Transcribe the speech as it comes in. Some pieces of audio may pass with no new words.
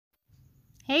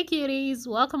Hey cuties,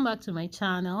 welcome back to my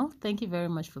channel. Thank you very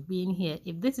much for being here.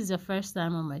 If this is your first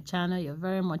time on my channel, you're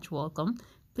very much welcome.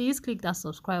 Please click that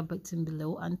subscribe button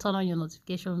below and turn on your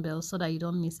notification bell so that you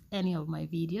don't miss any of my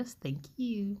videos. Thank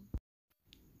you.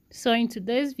 So in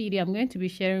today's video, I'm going to be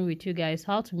sharing with you guys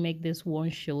how to make this one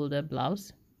shoulder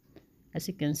blouse. As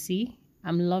you can see,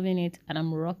 I'm loving it and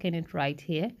I'm rocking it right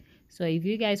here. So if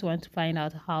you guys want to find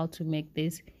out how to make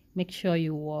this, make sure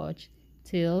you watch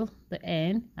till the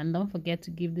end and don't forget to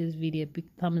give this video a big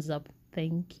thumbs up.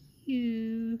 Thank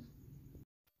you.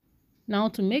 Now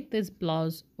to make this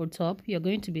blouse or top, you're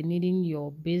going to be needing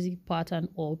your basic pattern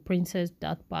or princess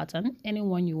dart pattern,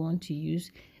 anyone you want to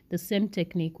use. The same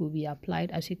technique will be applied.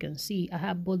 As you can see, I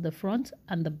have both the front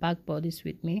and the back bodice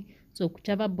with me, so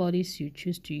whichever bodice you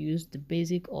choose to use, the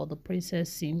basic or the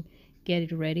princess seam, get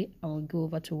it ready and we'll go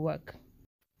over to work.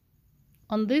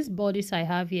 On this bodice I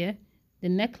have here, the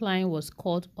neckline was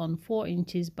cut on 4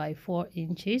 inches by 4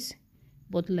 inches,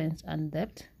 both length and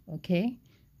depth. Okay,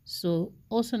 so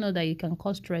also know that you can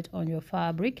cut straight on your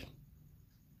fabric.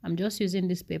 I'm just using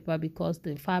this paper because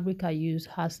the fabric I use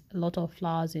has a lot of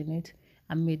flowers in it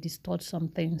and may distort some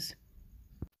things.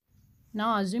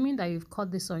 Now assuming that you've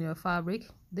cut this on your fabric,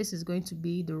 this is going to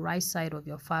be the right side of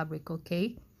your fabric.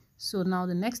 Okay, so now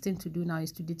the next thing to do now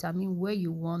is to determine where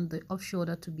you want the off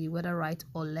shoulder to be, whether right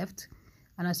or left.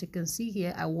 And as you can see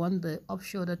here, I want the off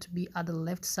shoulder to be at the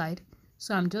left side,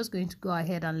 so I'm just going to go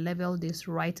ahead and level this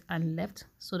right and left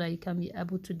so that you can be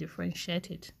able to differentiate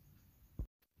it.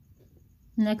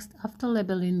 Next, after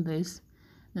leveling this,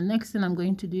 the next thing I'm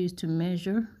going to do is to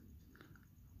measure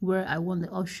where I want the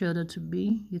off shoulder to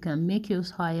be. You can make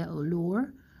yours higher or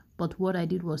lower, but what I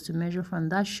did was to measure from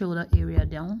that shoulder area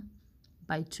down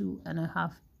by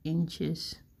 2.5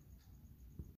 inches.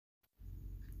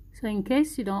 So in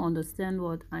case you don't understand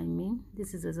what I mean,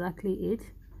 this is exactly it.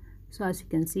 So as you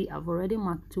can see, I've already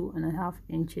marked 2.5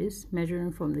 inches,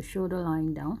 measuring from the shoulder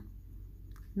line down.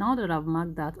 Now that I've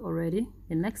marked that already,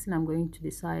 the next thing I'm going to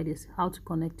decide is how to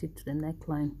connect it to the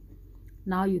neckline.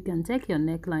 Now you can take your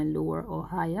neckline lower or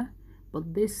higher,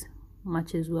 but this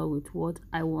matches well with what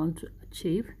I want to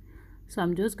achieve. So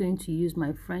I'm just going to use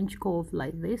my French curve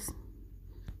like this,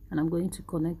 and I'm going to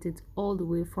connect it all the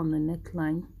way from the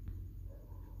neckline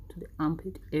to the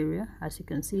armpit area. As you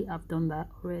can see, I've done that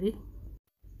already.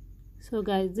 So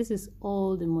guys, this is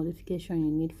all the modification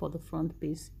you need for the front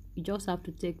piece. You just have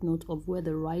to take note of where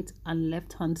the right and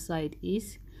left hand side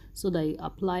is so that you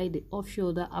apply the off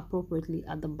shoulder appropriately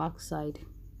at the back side.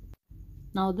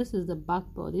 Now this is the back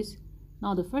bodice.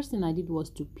 Now the first thing I did was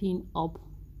to pin up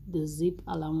the zip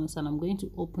allowance, and I'm going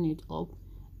to open it up.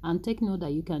 And take note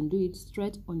that you can do it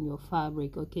straight on your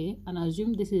fabric, okay? And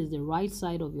assume this is the right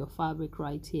side of your fabric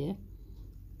right here,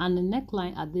 and the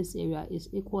neckline at this area is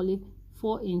equally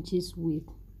 4 inches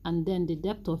width, and then the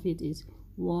depth of it is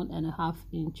 1.5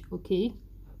 inch. Okay,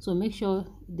 so make sure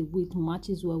the width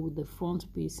matches well with the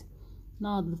front piece.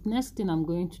 Now the next thing I'm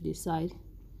going to decide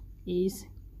is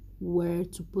where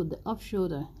to put the off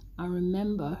shoulder, and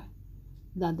remember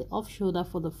that the off shoulder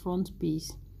for the front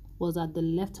piece was at the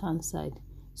left hand side.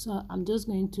 So I'm just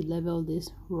going to level this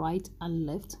right and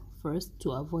left first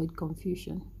to avoid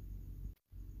confusion.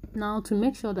 Now to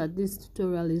make sure that this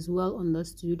tutorial is well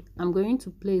understood, I'm going to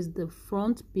place the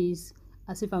front piece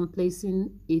as if I'm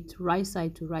placing it right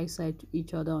side to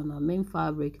each other on our main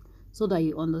fabric, so that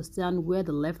you understand where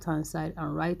the left hand side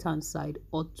and right hand side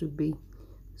ought to be.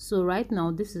 So right now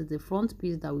this is the front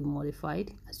piece that we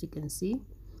modified, as you can see.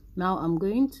 Now I'm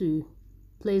going to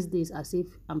place this as if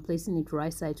I'm placing it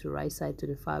right side to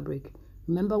the fabric.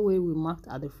 Remember, where we marked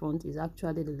at the front is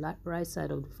actually the right side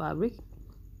of the fabric.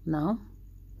 Now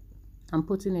I'm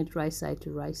putting it right side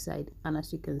to and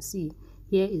as you can see,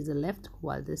 here is the left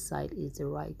while this side is the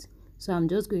right. So I'm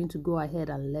just going to go ahead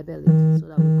and level it so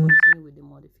that we continue with the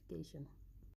modification.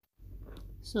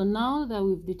 So now that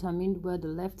we've determined where the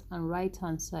left and right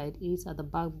hand side is at the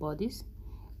back bodice,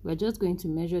 we're just going to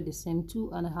measure the same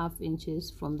 2.5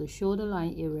 inches from the shoulder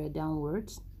line area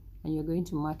downwards, and you're going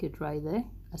to mark it right there.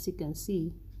 As you can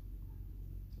see,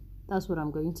 that's what I'm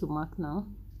going to mark now.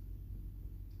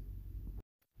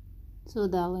 So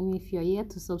darling, if you're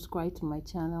yet to subscribe to my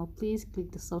channel, please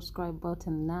click the subscribe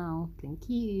button now. Thank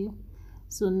you.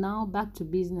 So now back to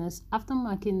business. After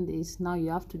marking this, now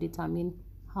you have to determine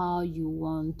how you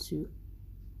want to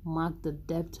mark the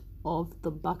depth of the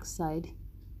back side.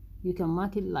 You can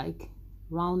mark it like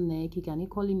round neck, you can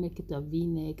equally make it a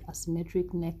v-neck, asymmetric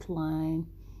neckline,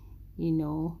 you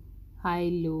know,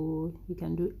 high-low. You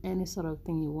can do any sort of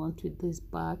thing you want with this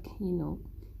back, you know,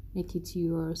 make it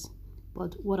yours.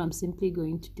 But what I'm simply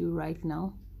going to do right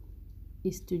now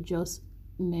is to just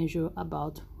measure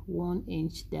about 1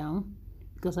 inch down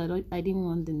because I didn't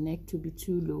want the neck to be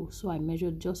too low, so I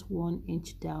measured just 1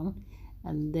 inch down,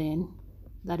 and then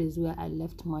that is where I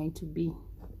left mine to be.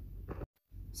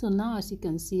 So now as you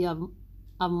can see, I've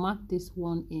marked this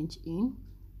 1 inch in,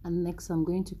 and next I'm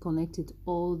going to connect it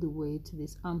all the way to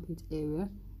this armpit area.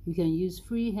 You can use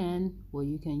freehand, or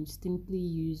you can simply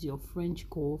use your French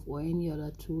curve or any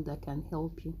other tool that can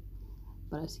help you.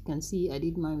 But as you can see, I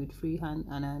did mine with freehand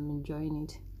and I'm enjoying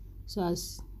it. So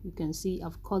as you can see,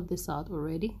 I've cut this out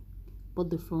already, both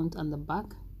the front and the back.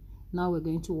 Now we're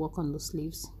going to work on the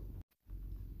sleeves.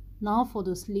 Now for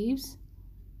the sleeves,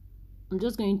 I'm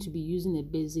just going to be using a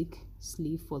basic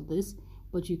sleeve for this,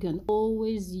 but you can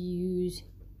always use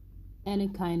any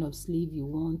kind of sleeve you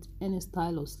want, any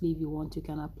style of sleeve you want, you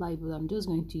can apply, but I'm just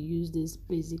going to use this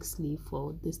basic sleeve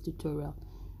for this tutorial.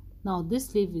 Now this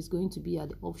sleeve is going to be at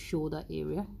the off shoulder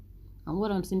area, and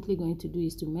what I'm simply going to do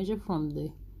is to measure from the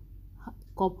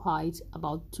cup height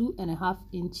about 2.5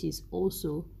 inches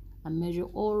also, and measure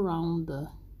all around the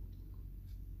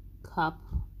cap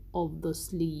of the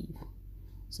sleeve.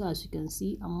 So as you can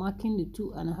see, I'm marking the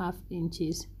 2.5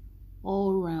 inches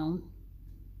all around,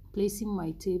 placing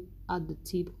my tape at the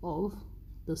tip of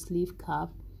the sleeve cap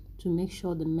to make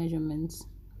sure the measurements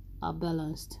are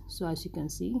balanced. So as you can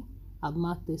see, I've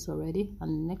marked this already,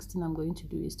 and the next thing I'm going to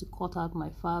do is to cut out my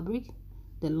fabric,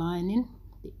 the lining,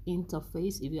 the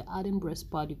interface. If you're adding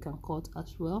breast pad, you can cut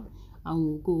as well, and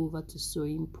we'll go over to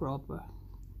sewing proper.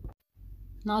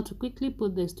 Now to quickly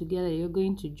put this together, you're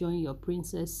going to join your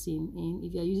princess seam in.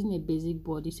 If you're using a basic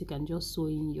bodice, you can just sew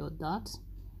in your darts,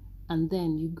 and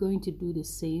then you're going to do the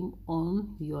same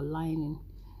on your lining.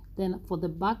 Then for the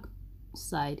back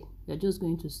side, you're just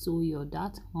going to sew your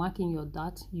dart, marking your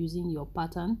dart using your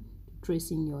pattern,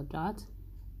 tracing your dart.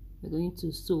 You're going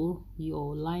to sew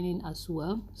your lining as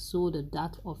well, sew the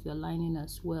dart of your lining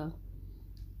as well.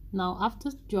 Now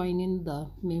after joining the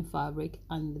main fabric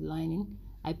and the lining,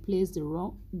 I place the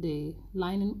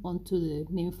lining onto the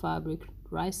main fabric,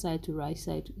 right side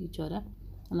to each other,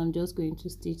 and I'm just going to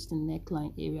stitch the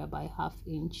neckline area by 1/2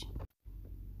 inch.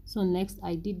 So next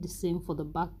I did the same for the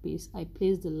back piece. I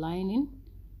placed the lining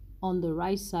on the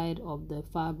right side of the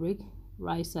fabric,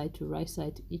 right side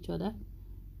to each other,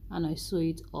 and I sew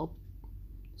it up.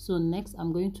 So next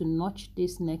I'm going to notch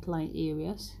these neckline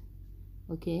areas.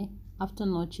 Okay, after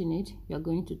notching it, you're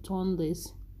going to turn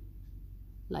this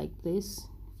like this,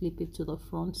 flip it to the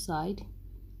front side.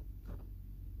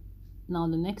 Now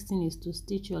the next thing is to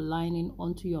stitch your lining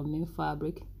onto your main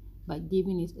fabric by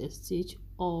giving it a stitch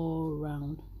all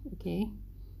around, okay,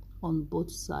 on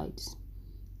both sides.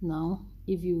 Now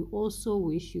if you also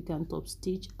wish, you can top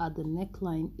stitch at the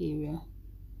neckline area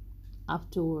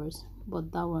afterwards,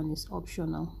 but that one is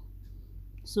optional.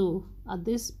 So at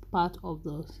this part of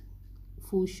the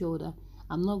full shoulder,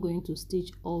 I'm not going to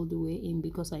stitch all the way in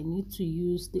because I need to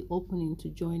use the opening to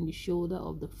join the shoulder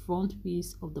of the front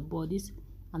piece of the bodice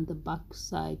and the back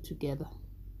side together.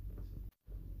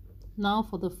 Now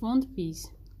for the front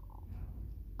piece,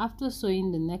 after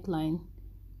sewing the neckline,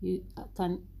 you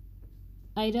can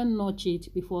either notch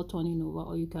it before turning over,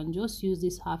 or you can just use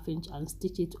this 1/2 inch and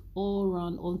stitch it all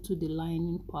around onto the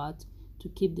lining part to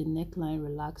keep the neckline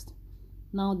relaxed.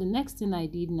 Now the next thing I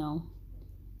did now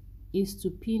is to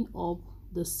pin up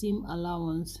the seam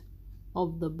allowance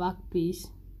of the back piece,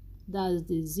 that is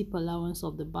the zip allowance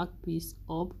of the back piece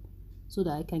up, so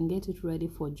that I can get it ready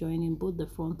for joining both the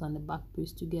front and the back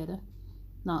piece together.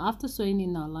 Now after sewing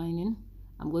in our lining,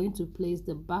 I'm going to place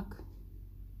the back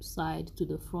side to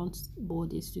the front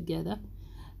bodice together,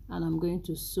 and I'm going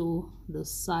to sew the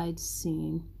side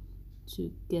seam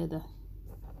together.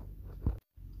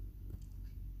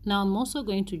 Now I'm also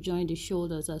going to join the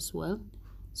shoulders as well.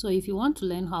 So if you want to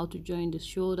learn how to join the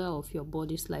shoulder of your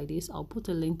bodice like this, I'll put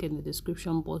a link in the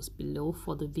description box below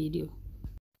for the video.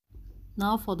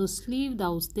 Now for the sleeve that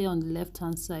will stay on the left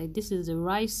hand side, this is the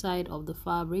right side of the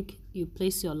fabric. You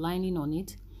place your lining on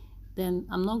it. Then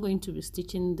I'm not going to be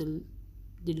stitching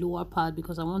the lower part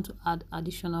because I want to add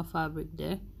additional fabric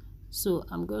there. So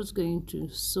I'm just going to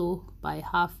sew by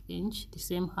 1/2 inch, the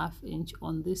same 1/2 inch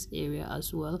on this area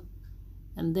as well.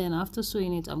 And then after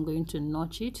sewing it, I'm going to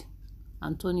notch it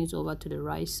and turn it over to the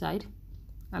right side.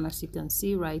 And as you can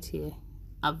see right here,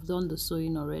 I've done the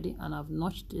sewing already and I've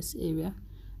notched this area,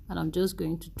 and I'm just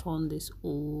going to turn this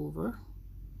over.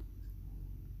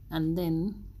 And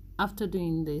then after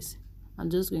doing this, I'm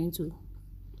just going to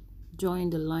join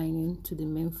the lining to the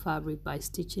main fabric by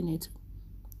stitching it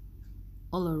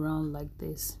all around like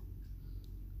this.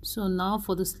 So now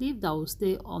for the sleeve that will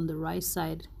stay on the right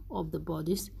side of the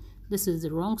bodice, this is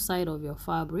the wrong side of your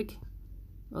fabric,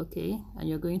 okay, and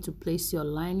you're going to place your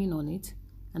lining on it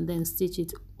and then stitch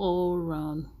it all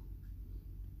around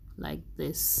like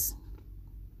this.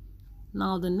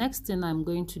 Now the next thing I'm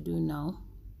going to do now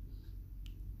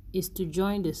is to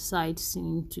join the side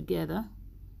seam together,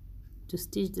 to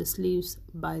stitch the sleeves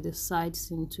by the side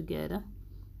seam together.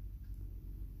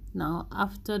 Now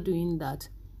after doing that,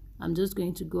 I'm just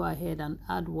going to go ahead and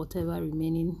add whatever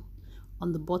remaining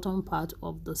on the bottom part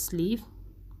of the sleeve.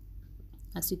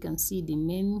 As you can see, the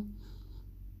main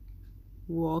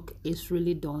work is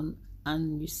really done,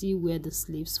 and you see where the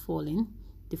sleeves fall in.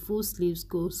 The full sleeves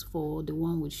goes for the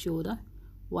one with shoulder,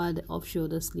 while the off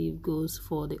shoulder sleeve goes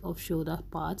for the off shoulder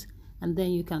part, and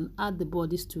then you can add the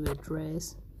bodice to a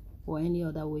dress or any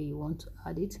other way you want to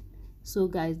add it. So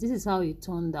guys, this is how it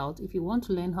turned out. If you want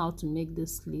to learn how to make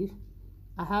this sleeve,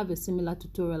 I have a similar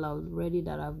tutorial already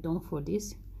that I've done for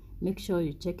this. Make sure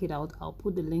you check it out. I'll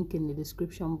put the link in the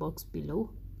description box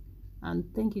below. And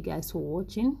thank you guys for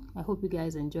watching. I hope you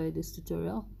guys enjoyed this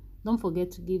tutorial. Don't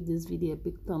forget to give this video a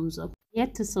big thumbs up.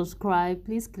 Yet to subscribe,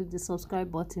 please click the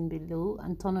subscribe button below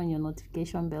and turn on your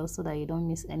notification bell so that you don't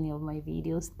miss any of my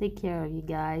videos. Take care of you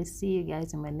guys. See you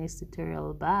guys in my next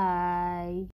tutorial.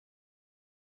 Bye.